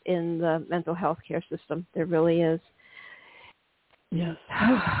fixed in the mental health care system. There really is. Yes.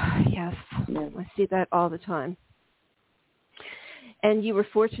 Yes. I see that all the time. And you were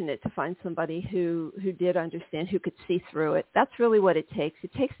fortunate to find somebody who did understand, who could see through it. That's really what it takes.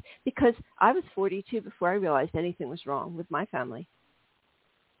 Because I was 42 before I realized anything was wrong with my family.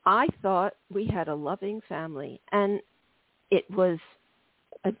 I thought we had a loving family, and it was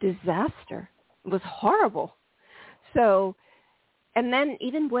a disaster. It was horrible. So, and then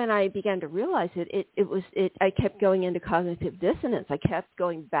even when I began to realize it, I kept going into cognitive dissonance. I kept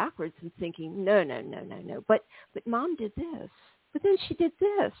going backwards and thinking, no. But Mom did this. But then she did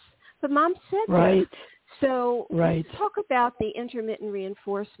this. but mom said right. this. So right. let's talk about the intermittent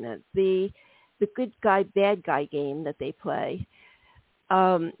reinforcement, the good guy, bad guy game that they play.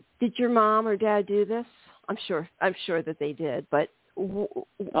 Did your mom or dad do this? I'm sure that they did, but was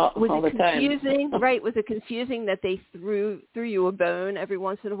it confusing? Right? Was it confusing that they threw you a bone every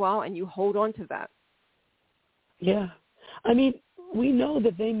once in a while and you hold on to that? Yeah. I mean, we know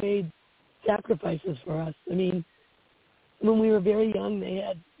that they made sacrifices for us. I mean, when we were very young, they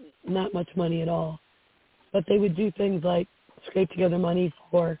had not much money at all, but they would do things like scrape together money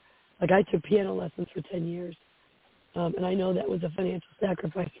for, like I took piano lessons for 10 years, and I know that was a financial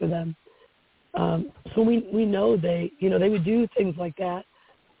sacrifice for them. So we know they would do things like that.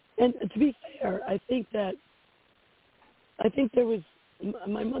 And to be fair, I think there was,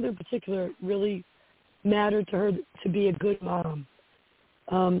 my mother in particular really mattered to her to be a good mom.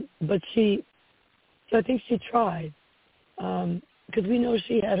 But I think she tried, because we know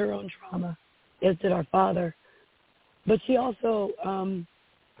she had her own trauma, as did our father. But she also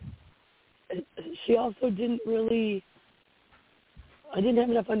didn't really, I didn't have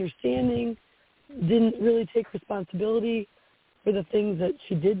enough understanding, didn't really take responsibility for the things that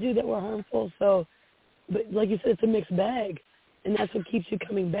she did do that were harmful. So, but like you said, it's a mixed bag. And that's what keeps you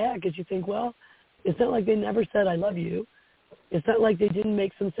coming back, is you think, well, it's not like they never said I love you. It's not like they didn't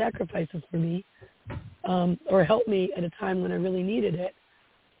make some sacrifices for me, or help me at a time when I really needed it.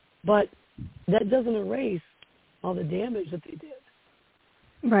 But that doesn't erase all the damage that they did.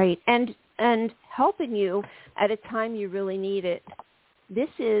 Right. And helping you at a time you really need it. This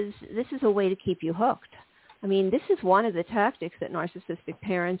is a way to keep you hooked. I mean, this is one of the tactics that narcissistic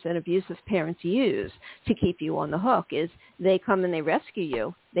parents and abusive parents use to keep you on the hook, is they come and they rescue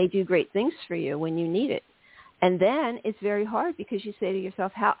you. They do great things for you when you need it. And then it's very hard, because you say to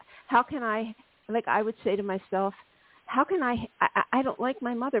yourself, how can I, like I would say to myself, how can I don't like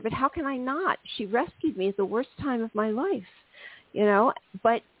my mother, but how can I not? She rescued me at the worst time of my life,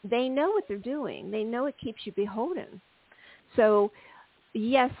 but they know what they're doing. They know it keeps you beholden. So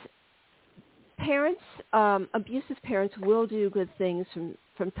yes, parents, abusive parents will do good things from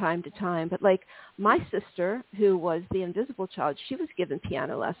time to time. But like my sister, who was the invisible child, she was given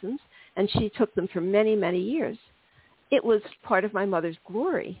piano lessons, and she took them for many, many years. It was part of my mother's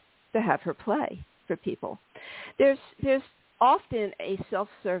glory to have her play for people. There's often a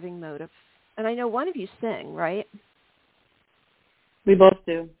self-serving motive. And I know one of you sing, right? We both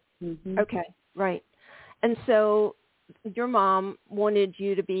do. Mm-hmm. Okay, right. And so your mom wanted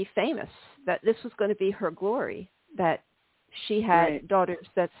you to be famous, that this was going to be her glory, that she had daughters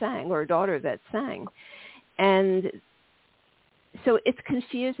that sang, or a daughter that sang. And so it's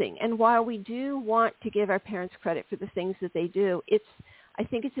confusing. And while we do want to give our parents credit for the things that they do, I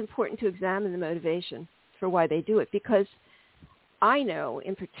think it's important to examine the motivation for why they do it, because I know,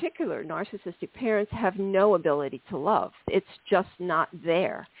 in particular, narcissistic parents have no ability to love. It's just not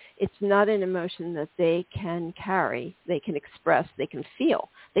there. It's not an emotion that they can carry, they can express, they can feel.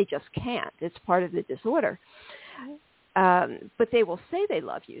 They just can't. It's part of the disorder. But they will say they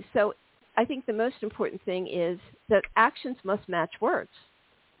love you. So I think the most important thing is that actions must match words.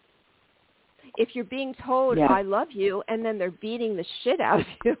 If you're being told, I love you, and then they're beating the shit out of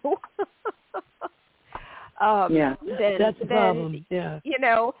you, then that's a problem. Yeah.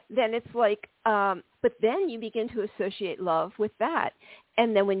 Then it's like, but then you begin to associate love with that.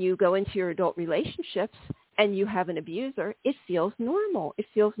 And then when you go into your adult relationships and you have an abuser, it feels normal. It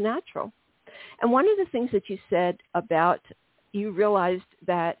feels natural. And one of the things that you said about, you realized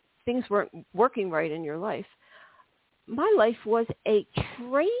that things weren't working right in your life. My life was a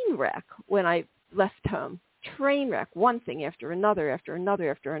train wreck when I left home. Train wreck, one thing after another, after another,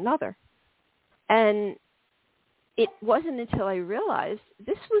 after another. And it wasn't until I realized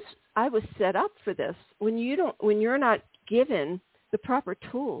I was set up for this. When you're not given the proper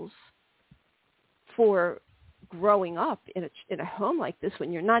tools for growing up in a home like this,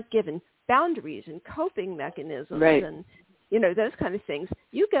 when you're not given boundaries and coping mechanisms and those kind of things,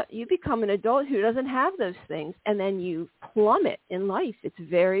 you become an adult who doesn't have those things, and then you plummet in life. It's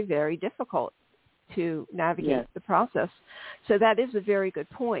very, very difficult to navigate the process. So that is a very good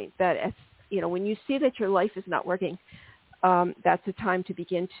point, that when you see that your life is not working, that's a time to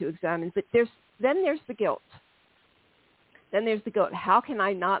begin to examine. But there's the guilt. Then there's the guilt. How can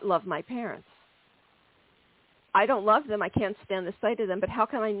I not love my parents? I don't love them. I can't stand the sight of them, but how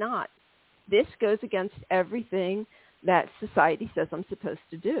can I not? This goes against everything that society says I'm supposed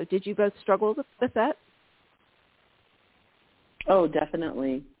to do. Did you both struggle with that? Oh,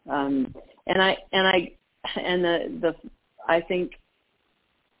 definitely. I think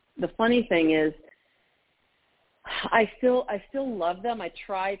the funny thing is, I still love them. I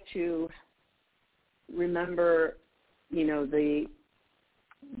try to remember, the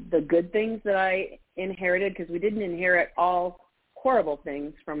good things that I inherited, because we didn't inherit all horrible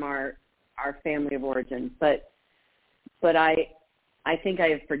things from our family of origin. But I think I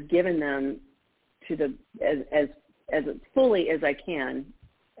have forgiven them to as fully as I can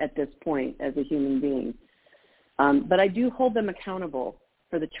at this point as a human being. But I do hold them accountable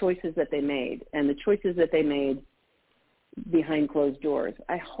for the choices that they made, and the choices that they made behind closed doors.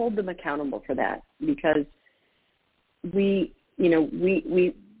 I hold them accountable for that, because we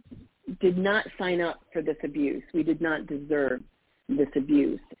did not sign up for this abuse. We did not deserve this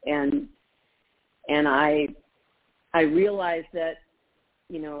abuse. And I realize that,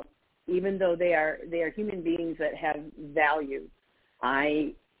 even though they are human beings that have value,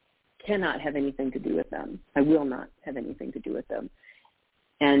 I cannot have anything to do with them. I will not have anything to do with them.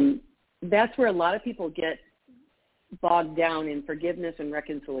 And that's where a lot of people get bogged down in forgiveness and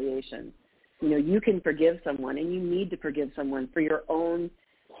reconciliation. You can forgive someone, and you need to forgive someone for your own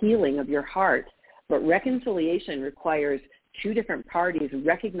healing of your heart. But reconciliation requires two different parties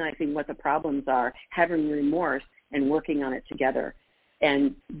recognizing what the problems are, having remorse, and working on it together.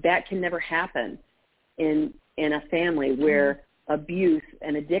 And that can never happen in a family where abuse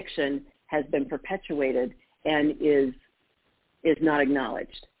and addiction has been perpetuated and is not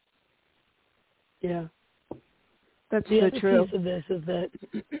acknowledged. Yeah. That's the so other true. piece of this is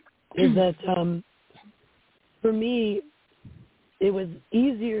that for me, it was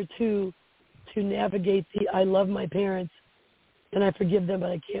easier to navigate I love my parents and I forgive them,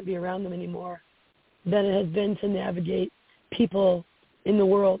 but I can't be around them anymore, than it has been to navigate people in the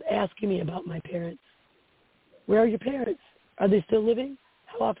world asking me about my parents. Where are your parents? Are they still living?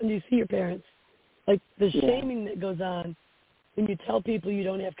 How often do you see your parents? Like the shaming that goes on when you tell people you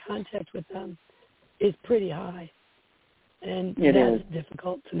don't have contact with them is pretty high. And that's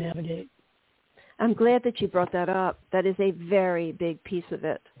difficult to navigate. I'm glad that you brought that up. That is a very big piece of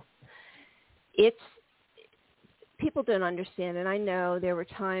it. People don't understand, and I know there were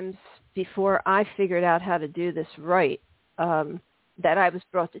times before I figured out how to do this right, that I was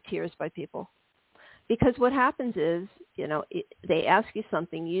brought to tears by people. Because what happens is, they ask you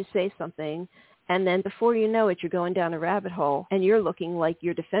something, you say something, and then before you know it, you're going down a rabbit hole, and you're looking like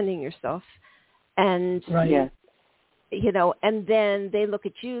you're defending yourself. And, and then they look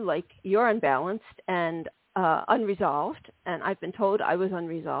at you like you're unbalanced and unresolved. And I've been told I was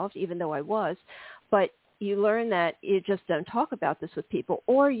unresolved, even though I was. But you learn that you just don't talk about this with people,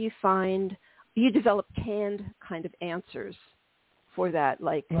 or you develop canned kind of answers for that.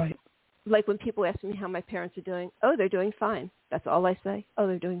 Like when people ask me how my parents are doing, oh, they're doing fine. That's all I say. Oh,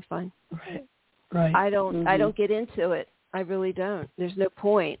 they're doing fine. Right. I don't get into it. I really don't. There's no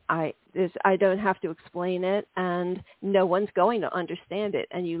point. I don't have to explain it, and no one's going to understand it.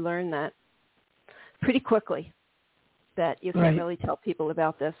 And you learn that pretty quickly, that you can't really tell people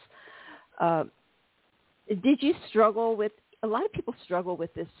about this. Did you struggle with, a lot of people struggle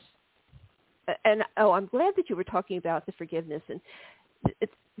with this, and I'm glad that you were talking about the forgiveness. And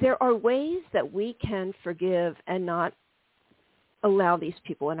there are ways that we can forgive and not allow these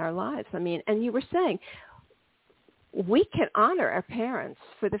people in our lives. I mean, and you were saying, we can honor our parents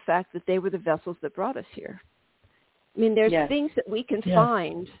for the fact that they were the vessels that brought us here. I mean, there's things that we can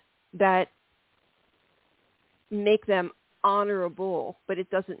find that make them honorable, but it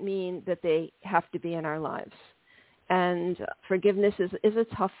doesn't mean that they have to be in our lives. And forgiveness is a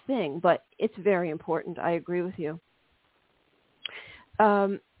tough thing, but it's very important. I agree with you.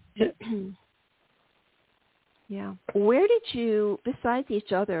 Where did you, besides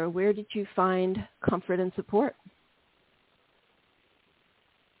each other, where did you find comfort and support?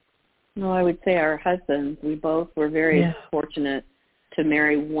 Well, I would say our husbands. We both were very fortunate to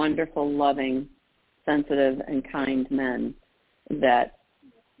marry wonderful, loving, sensitive, and kind men that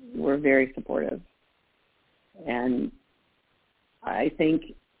were very supportive. And I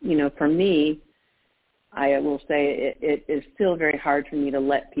think, for me, I will say it is still very hard for me to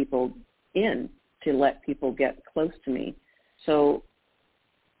let people in, to let people get close to me. So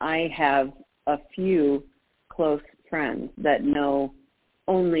I have a few close friends that know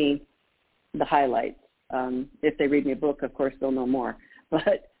only the highlights. If they read me a book, of course, they'll know more.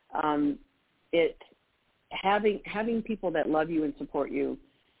 But having people that love you and support you,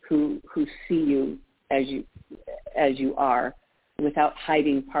 who see you as you are, without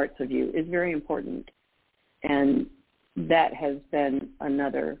hiding parts of you, is very important. And that has been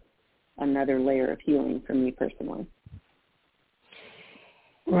another layer of healing for me personally.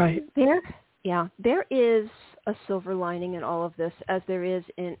 Right. There is a silver lining in all of this, as there is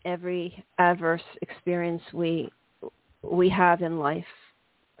in every adverse experience we we have in life.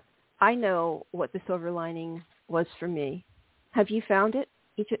 I know what the silver lining was for me. Have you found it,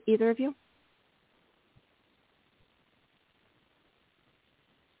 either of you?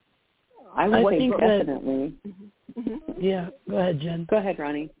 I would say definitely. Yeah, go ahead, Jen. Go ahead,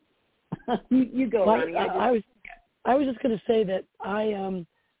 Ronnie. you go, Ronnie. I was just going to say that I,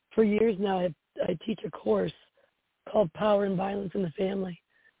 for years now, I teach a course called Power and Violence in the Family,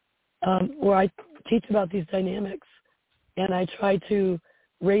 where I teach about these dynamics, and I try to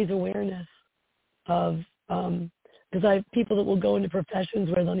raise awareness of, because I have people that will go into professions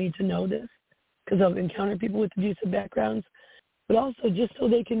where they'll need to know this, because they'll encounter people with abusive backgrounds, but also just so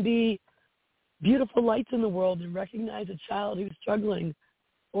they can be beautiful lights in the world and recognize a child who's struggling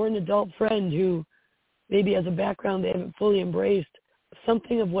or an adult friend who maybe has a background they haven't fully embraced,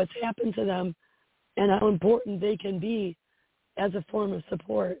 something of what's happened to them and how important they can be as a form of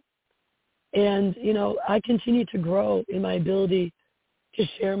support. And, I continue to grow in my ability to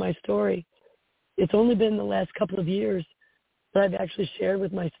share my story. It's only been the last couple of years that I've actually shared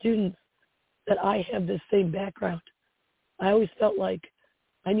with my students that I have this same background. I always felt like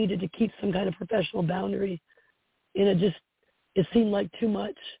I needed to keep some kind of professional boundary, and it seemed like too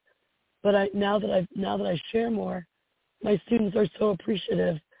much. But now that I share more, my students are so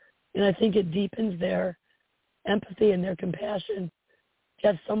appreciative, and I think it deepens their empathy and their compassion to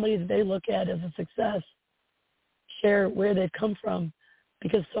have somebody that they look at as a success share where they've come from,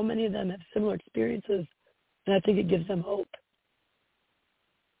 because so many of them have similar experiences, and I think it gives them hope.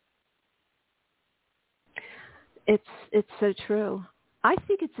 It's so true. I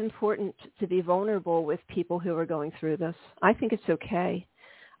think it's important to be vulnerable with people who are going through this. I think it's okay.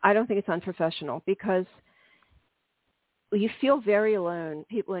 I don't think it's unprofessional, because you feel very alone.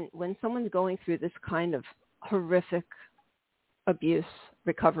 When someone's going through this kind of horrific abuse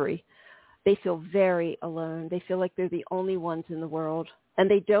recovery, they feel very alone. They feel like they're the only ones in the world,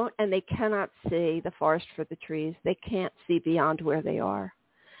 and they cannot see the forest for the trees. They can't see beyond where they are.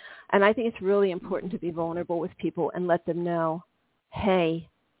 And I think it's really important to be vulnerable with people and let them know, hey,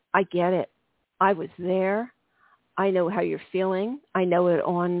 I get it. I was there. I know how you're feeling. I know it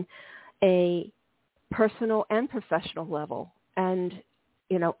on a personal and professional level. And,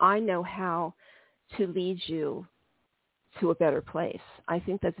 I know how to lead you to a better place. I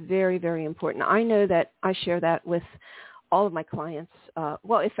think that's very, very important. I know that I share that with all of my clients.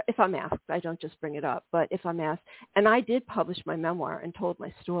 If I'm asked, I don't just bring it up, but if I'm asked, and I did publish my memoir and told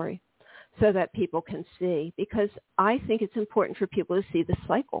my story so that people can see, because I think it's important for people to see the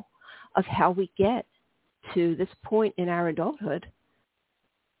cycle of how we get to this point in our adulthood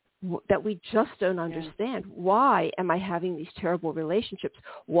that we just don't understand. Why am I having these terrible relationships?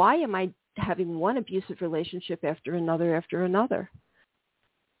 Why am I having one abusive relationship after another?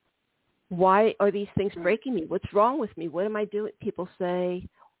 Why are these things breaking me? What's wrong with me? What am I doing? People say,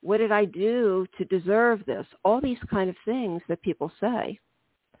 what did I do to deserve this? All these kind of things that people say.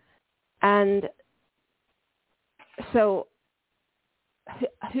 And so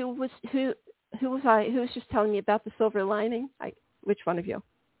who was just telling me about the silver lining? Which one of you?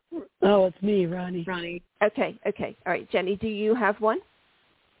 Oh, it's me, Ronnie. Ronnie. Okay. All right. Jennie, do you have one?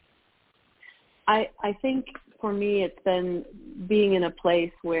 I think for me it's been being in a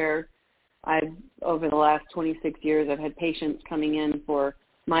place where over the last 26 years, I've had patients coming in for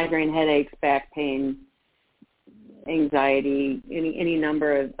migraine headaches, back pain, anxiety, any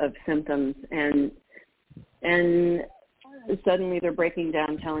number of symptoms, and suddenly they're breaking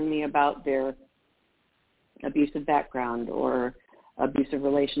down, telling me about their abusive background or abusive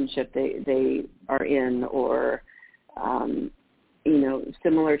relationship they are in, or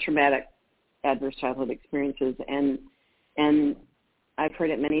similar traumatic adverse childhood experiences, and I've heard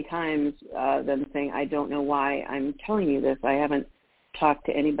it many times, them saying, I don't know why I'm telling you this. I haven't talked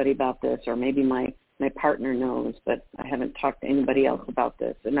to anybody about this, or maybe my partner knows, but I haven't talked to anybody else about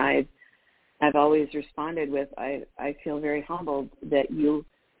this. And I've always responded with, I feel very humbled that you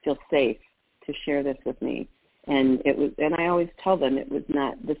feel safe to share this with me. And I always tell them it was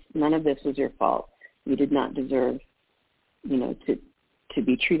not this. None of this was your fault. You did not deserve, to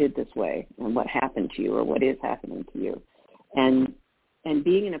be treated this way, and what happened to you or what is happening to you. And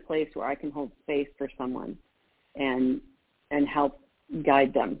being in a place where I can hold space for someone and help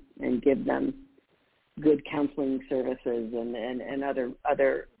guide them and give them good counseling services and other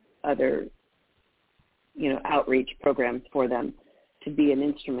outreach programs for them to be an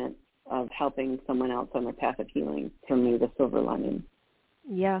instrument of helping someone else on their path of healing. For me, the silver lining.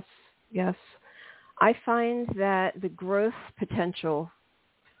 Yes. I find that the growth potential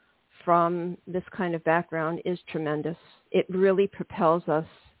from this kind of background is tremendous. It really propels us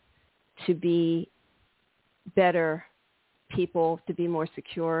to be better people to be more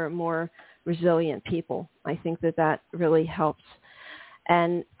secure, more resilient people. I think that really helps.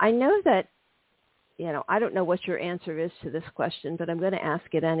 And I know that, I don't know what your answer is to this question, but I'm going to ask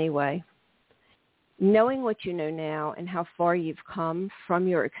it anyway. Knowing what you know now and how far you've come from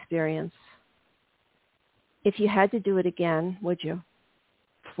your experience, if you had to do it again, would you?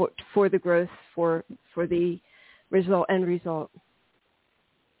 For the growth, for the end result?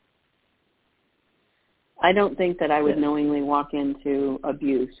 I don't think that I would knowingly walk into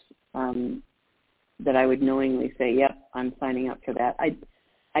abuse, that I would knowingly say, yep, I'm signing up for that.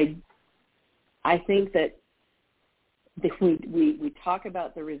 I think that we talk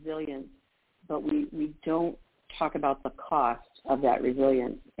about the resilience, but we don't talk about the cost of that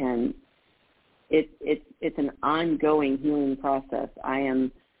resilience. And it's an ongoing healing process. I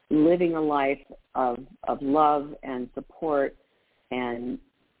am living a life of love and support, and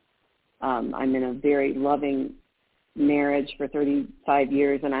I'm in a very loving marriage for 35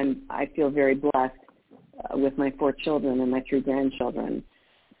 years, and I feel very blessed with my 4 children and my 3 grandchildren.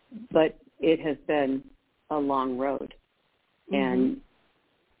 But it has been a long road, and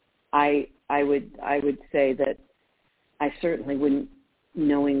I would say that I certainly wouldn't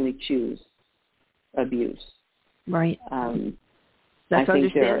knowingly choose abuse. Right. That's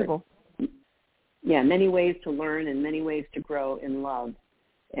understandable. There are, many ways to learn and many ways to grow in love.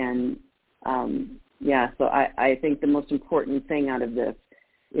 And, so I think the most important thing out of this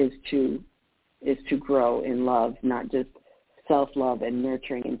is to grow in love, not just self-love and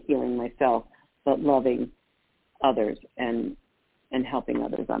nurturing and healing myself, but loving others and helping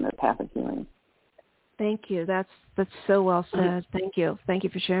others on their path of healing. Thank you. That's so well said. Thank you. Thank you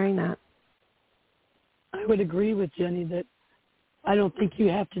for sharing that. I would agree with Jennie that I don't think you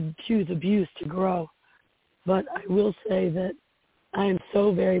have to choose abuse to grow. But I will say that I am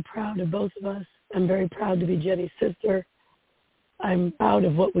so very proud of both of us. I'm very proud to be Jennie's sister. I'm proud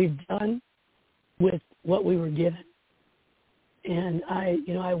of what we've done with what we were given. And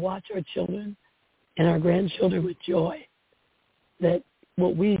I watch our children and our grandchildren with joy. That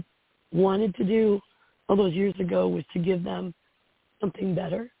what we wanted to do all those years ago was to give them something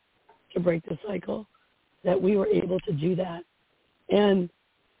better, to break the cycle, that we were able to do that. And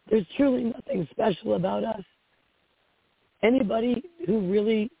there's truly nothing special about us. Anybody who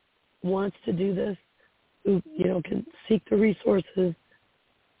really wants to do this, who, can seek the resources,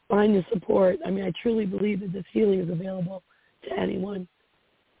 find the support. I mean, I truly believe that this healing is available to anyone.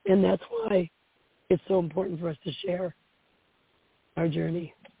 And that's why it's so important for us to share our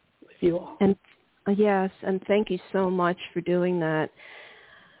journey with you all. And yes, and thank you so much for doing that.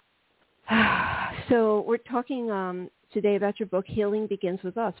 So we're talking today about your book, Healing Begins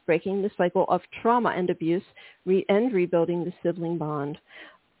With Us, Breaking the Cycle of Trauma and Abuse and Rebuilding the Sibling Bond.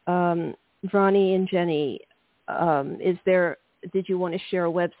 Ronni and Jennie, did you want to share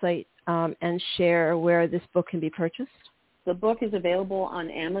a website and share where this book can be purchased? The book is available on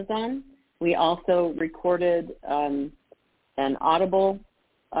Amazon. We also recorded an Audible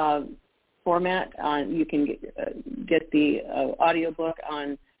format. You can get the audiobook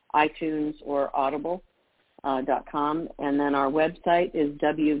on iTunes or audible.com. And then our website is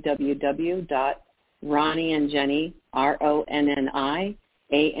www.ronnieandjennie,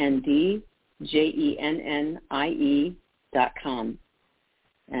 RonnieAndjennie.com.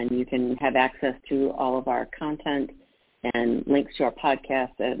 And you can have access to all of our content and links to our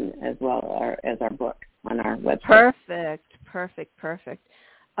podcast and as well as our book on our website. Perfect.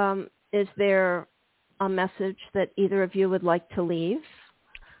 Is there a message that either of you would like to leave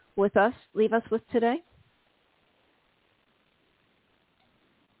us with today?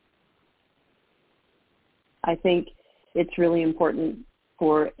 I think it's really important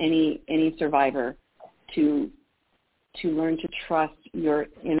for any survivor to learn to trust your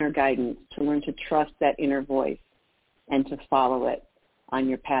inner guidance, to learn to trust that inner voice, and to follow it on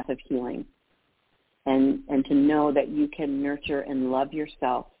your path of healing, and to know that you can nurture and love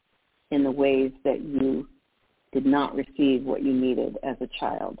yourself in the ways that you did not receive what you needed as a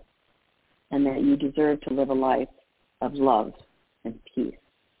child, and that you deserve to live a life of love and peace.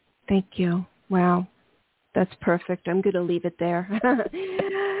 Thank you. Wow. That's perfect. I'm going to leave it there.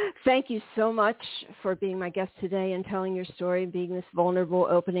 Thank you so much for being my guest today and telling your story, being this vulnerable,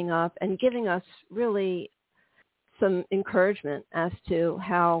 opening up, and giving us really some encouragement as to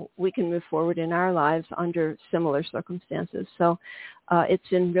how we can move forward in our lives under similar circumstances. So it's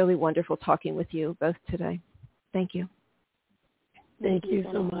been really wonderful talking with you both today. Thank you. Thank you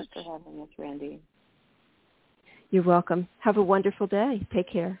so much for having us, Randy. You're welcome. Have a wonderful day. Take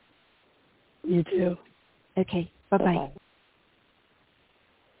care. You too. Okay. Bye-bye. Bye-bye.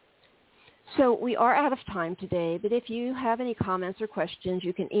 So we are out of time today, but if you have any comments or questions,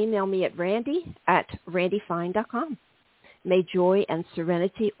 you can email me at randy@randyfine.com. May joy and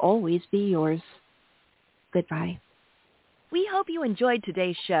serenity always be yours. Goodbye. We hope you enjoyed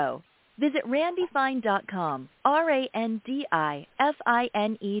today's show. Visit randyfine.com,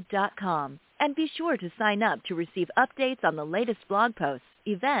 RANDIFINE.com, and be sure to sign up to receive updates on the latest blog posts,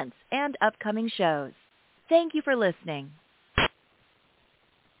 events, and upcoming shows. Thank you for listening.